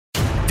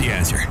The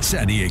Answer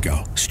San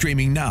Diego,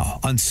 streaming now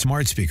on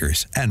smart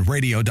speakers and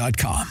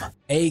radio.com.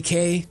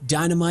 AK,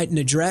 Dynamite and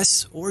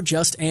Address, or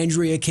just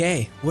Andrea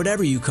Kaye.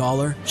 Whatever you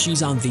call her,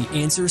 she's on The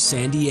Answer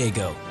San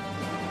Diego.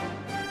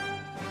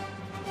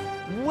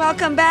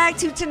 Welcome back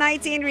to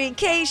tonight's Andrea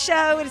Kaye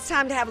Show. It's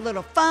time to have a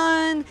little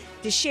fun,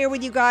 to share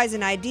with you guys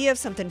an idea of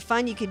something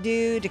fun you could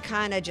do to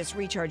kind of just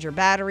recharge your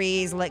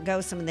batteries, let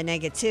go some of the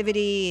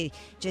negativity,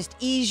 just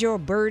ease your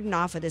burden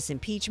off of this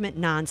impeachment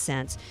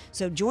nonsense.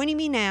 So joining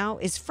me now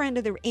is friend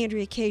of the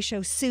Andrea Kaye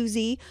Show,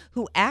 Susy,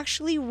 who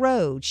actually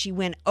rode. She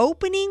went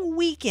opening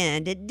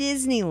weekend at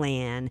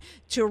Disneyland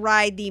to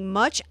ride the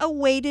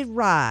much-awaited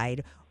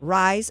ride,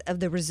 Rise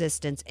of the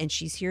Resistance, and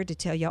she's here to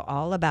tell you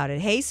all about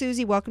it. Hey,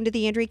 Susy, welcome to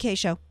the Andrea Kaye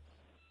Show.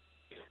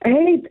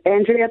 Hey,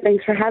 Andrea,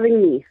 thanks for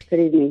having me. Good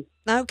evening.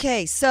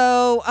 Okay,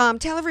 so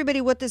tell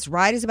everybody what this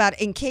ride is about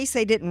in case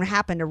they didn't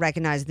happen to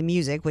recognize the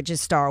music, which is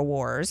Star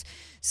Wars.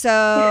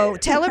 So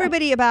tell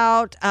everybody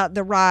about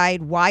the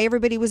ride, why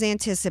everybody was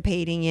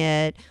anticipating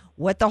it,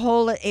 what the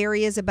whole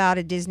area is about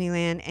at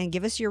Disneyland, and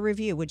give us your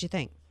review. What'd you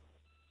think?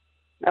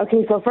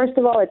 Okay, so first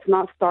of all, it's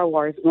not Star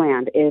Wars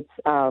Land. It's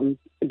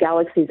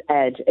Galaxy's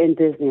Edge in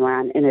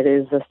Disneyland, and it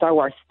is a Star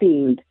Wars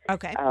themed,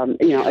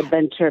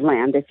 adventure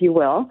land, if you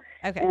will.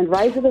 Okay. And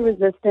Rise of the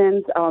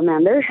Resistance, oh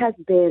man, there has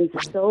been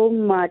so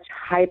much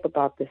hype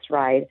about this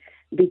ride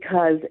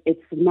because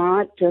it's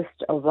not just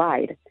a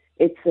ride.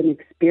 It's an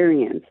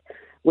experience,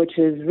 which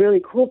is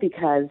really cool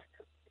because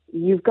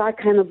you've got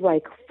kind of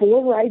like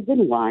 4 rides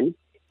in one.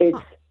 It's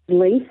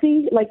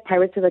lengthy like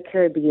Pirates of the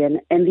Caribbean,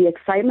 and the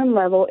excitement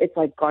level, it's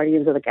like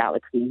Guardians of the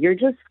Galaxy. You're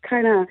just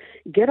kind of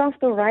get off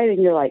the ride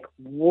and you're like,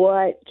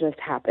 what just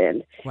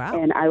happened? Wow.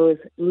 And I was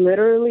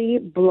literally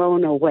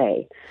blown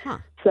away.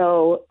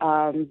 So,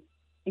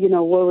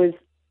 what was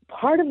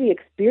part of the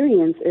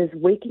experience is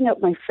waking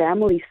up my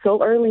family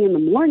so early in the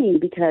morning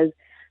because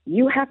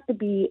you have to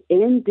be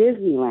in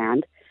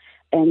Disneyland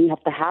and you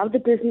have to have the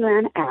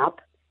Disneyland app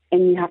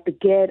and you have to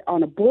get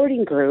on a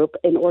boarding group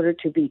in order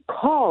to be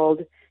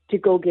called to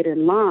go get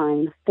in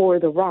line for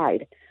the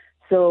ride.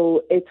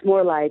 So it's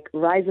more like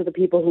Rise of the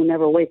people who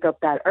never wake up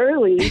that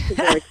early to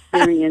go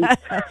experience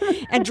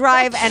and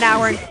drive an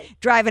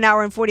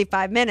hour and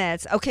 45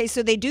 minutes. Okay,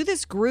 so they do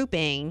this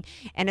grouping,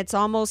 and it's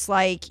almost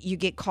like you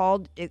get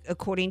called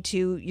according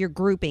to your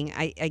grouping,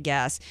 I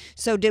guess.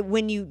 So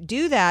when you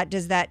do that,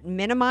 does that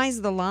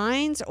minimize the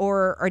lines,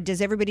 or does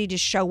everybody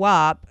just show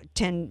up,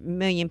 10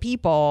 million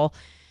people?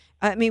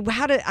 I mean,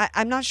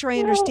 I'm not sure I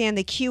understand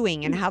the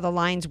queuing and how the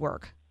lines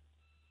work.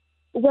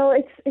 Well,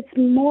 it's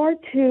more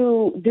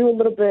to do a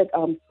little bit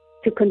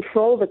to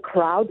control the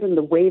crowds and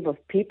the wave of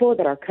people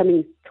that are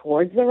coming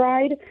towards the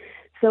ride.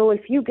 So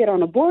if you get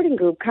on a boarding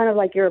group, kind of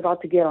like you're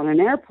about to get on an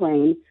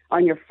airplane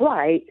on your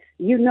flight,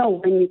 you know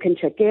when you can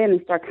check in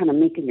and start kind of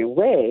making your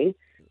way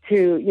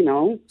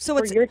to, so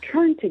for your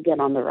turn to get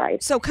on the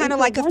ride. So kind of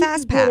like a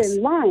fast pass. Get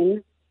in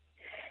line,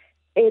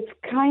 it's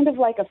kind of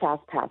like a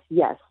fast pass,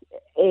 yes.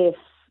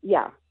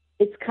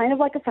 It's kind of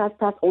like a fast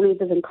pass, only it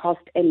doesn't cost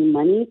any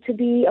money to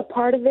be a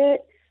part of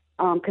it,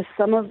 because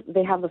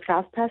they have the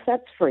fast pass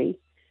that's free,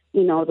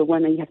 the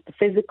one that you have to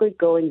physically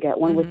go and get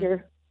one with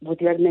your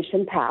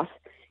admission pass,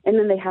 and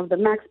then they have the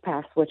max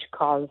pass, which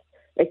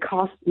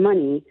costs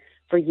money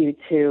for you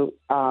to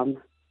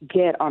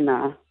get on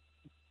a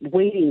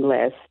waiting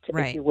list,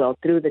 if you will,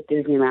 through the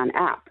Disneyland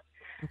app.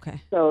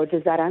 Okay. So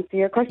does that answer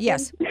your question?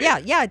 Yes.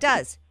 Yeah, it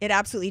does. It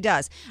absolutely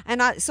does.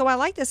 And so I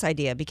like this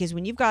idea because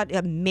when you've got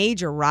a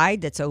major ride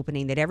that's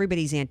opening that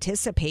everybody's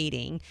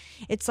anticipating,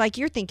 it's like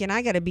you're thinking,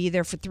 I got to be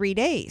there for 3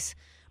 days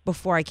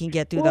before I can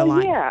get through the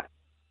line. Yeah.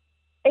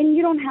 And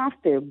you don't have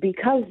to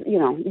because, you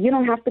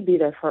don't have to be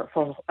there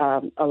for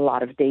a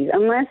lot of days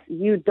unless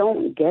you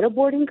don't get a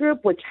boarding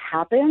group, which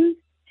happens.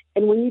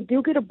 And when you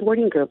do get a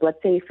boarding group,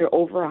 let's say if you're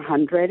over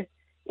 100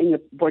 and your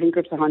boarding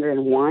group's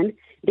 101,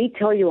 they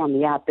tell you on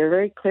the app, they're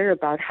very clear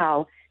about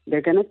how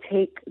they're going to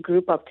take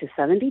group up to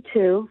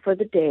 72 for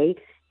the day,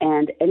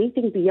 and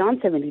anything beyond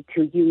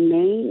 72, you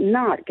may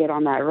not get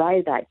on that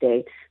ride that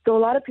day. So a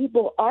lot of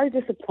people are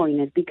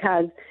disappointed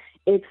because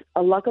it's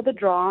a luck of the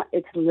draw.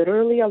 It's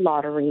literally a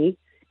lottery.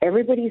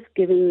 Everybody's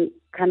giving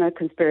kind of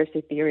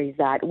conspiracy theories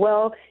that,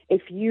 well,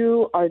 if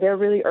you are there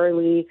really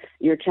early,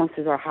 your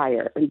chances are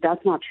higher. And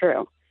that's not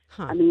true.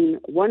 I mean,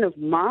 one of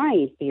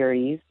my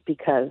theories,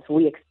 because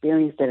we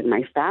experienced it in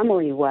my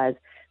family, was,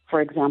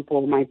 for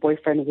example, my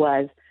boyfriend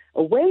was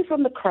away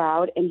from the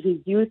crowd and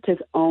he used his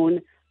own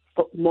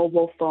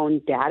mobile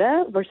phone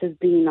data versus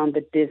being on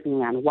the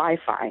Disneyland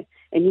Wi-Fi,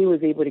 and he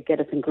was able to get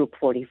us in group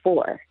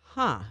 44.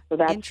 So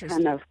that's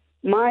kind of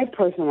my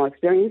personal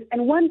experience.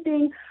 And one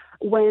thing,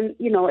 when,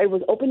 it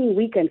was opening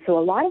weekend, so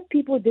a lot of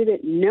people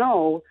didn't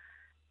know,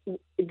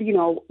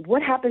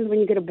 what happens when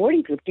you get a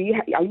boarding group?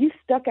 Are you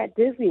stuck at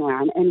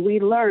Disneyland? And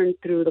we learned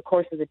through the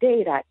course of the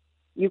day that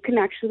you can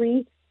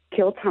actually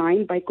kill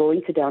time by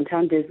going to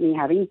downtown Disney,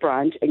 having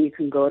brunch, and you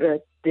can go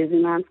to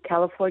Disneyland's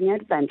California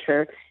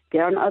Adventure,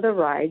 get on other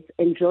rides,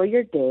 enjoy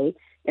your day,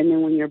 and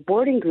then when your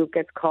boarding group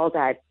gets called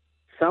at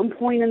some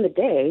point in the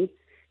day,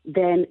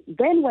 then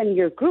when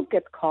your group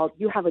gets called,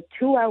 you have a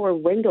 2-hour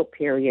window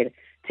period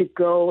to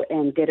go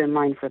and get in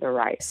line for the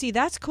ride. See,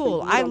 that's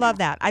cool. I love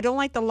that. I don't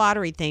like the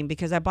lottery thing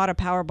because I bought a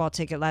Powerball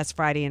ticket last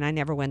Friday and I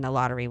never win the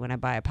lottery when I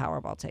buy a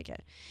Powerball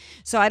ticket.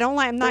 So I don't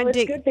like, I'm not. Well, it's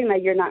a good thing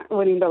that you're not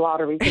winning the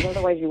lottery because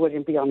otherwise you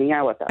wouldn't be on the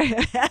air with us.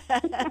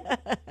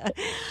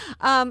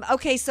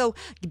 Okay, so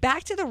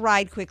back to the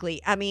ride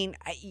quickly. I mean,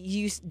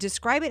 you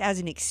describe it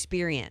as an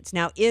experience.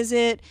 Now, is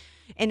it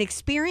an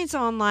experience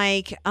on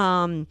like,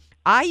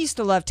 I used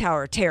to love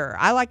Tower of Terror.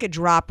 I like a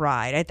drop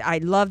ride. I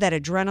love that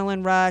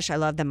adrenaline rush. I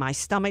love my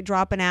stomach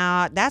dropping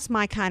out. That's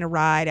my kind of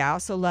ride. I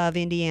also love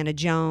Indiana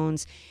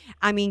Jones.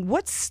 I mean,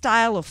 what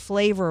style of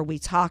flavor are we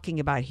talking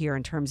about here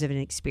in terms of an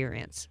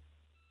experience?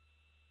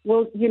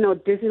 Well, you know,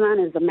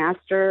 Disneyland is a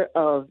master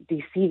of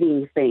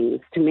deceiving things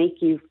to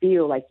make you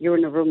feel like you're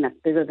in a room that's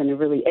bigger than it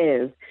really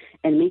is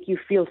and make you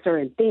feel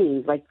certain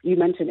things. Like you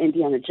mentioned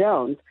Indiana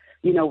Jones,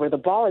 you know, where the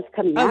ball is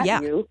coming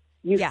at you.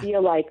 You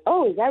feel like,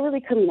 oh, is that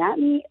really coming at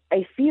me?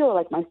 I feel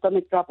like my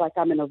stomach dropped like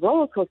I'm in a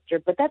roller coaster,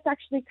 but that's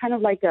actually kind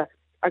of like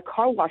a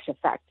car wash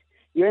effect.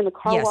 You're in the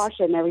car wash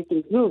and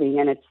everything's moving,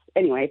 and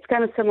it's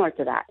kind of similar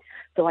to that.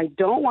 So I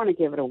don't want to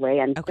give it away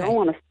and don't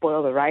want to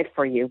spoil the ride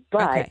for you,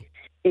 but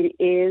it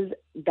is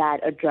that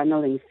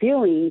adrenaline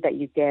feeling that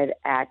you get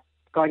at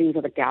Guardians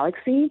of the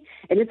Galaxy,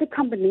 and it's a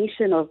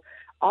combination of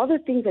all the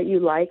things that you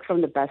like from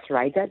the best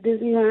rides at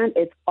Disneyland.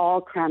 It's all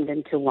crammed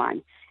into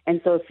one.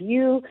 And so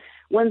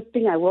one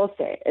thing I will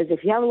say is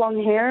if you have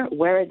long hair,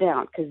 wear it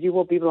down because you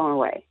will be blown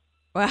away.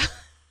 Well,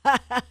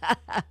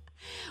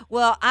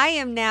 well, I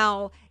am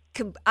now.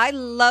 I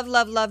love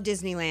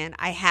Disneyland.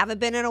 I haven't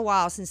been in a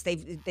while since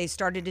they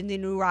started the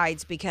new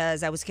rides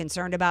because I was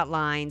concerned about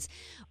lines.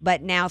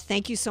 But now,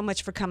 thank you so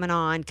much for coming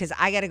on because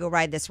I got to go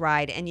ride this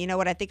ride. And you know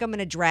what? I think I'm going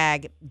to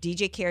drag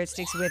DJ Carrot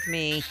Sticks with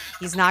me.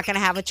 He's not going to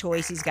have a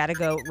choice. He's got to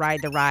go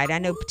ride the ride. I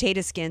know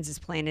Potato Skins is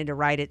planning to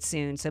ride it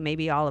soon, so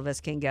maybe all of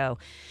us can go.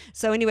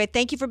 So anyway,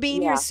 thank you for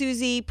being here,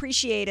 Susie.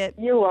 Appreciate it.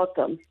 You're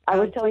welcome. I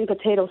was telling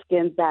Potato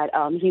Skins that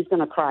he's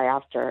going to cry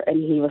after,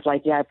 and he was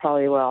like, yeah, I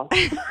probably will.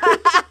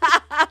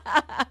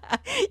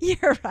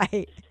 You're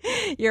right.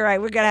 You're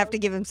right. We're going to have to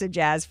give him some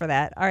jazz for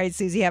that. All right,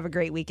 Susie, have a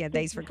great weekend.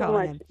 Thanks for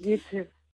calling in. You too.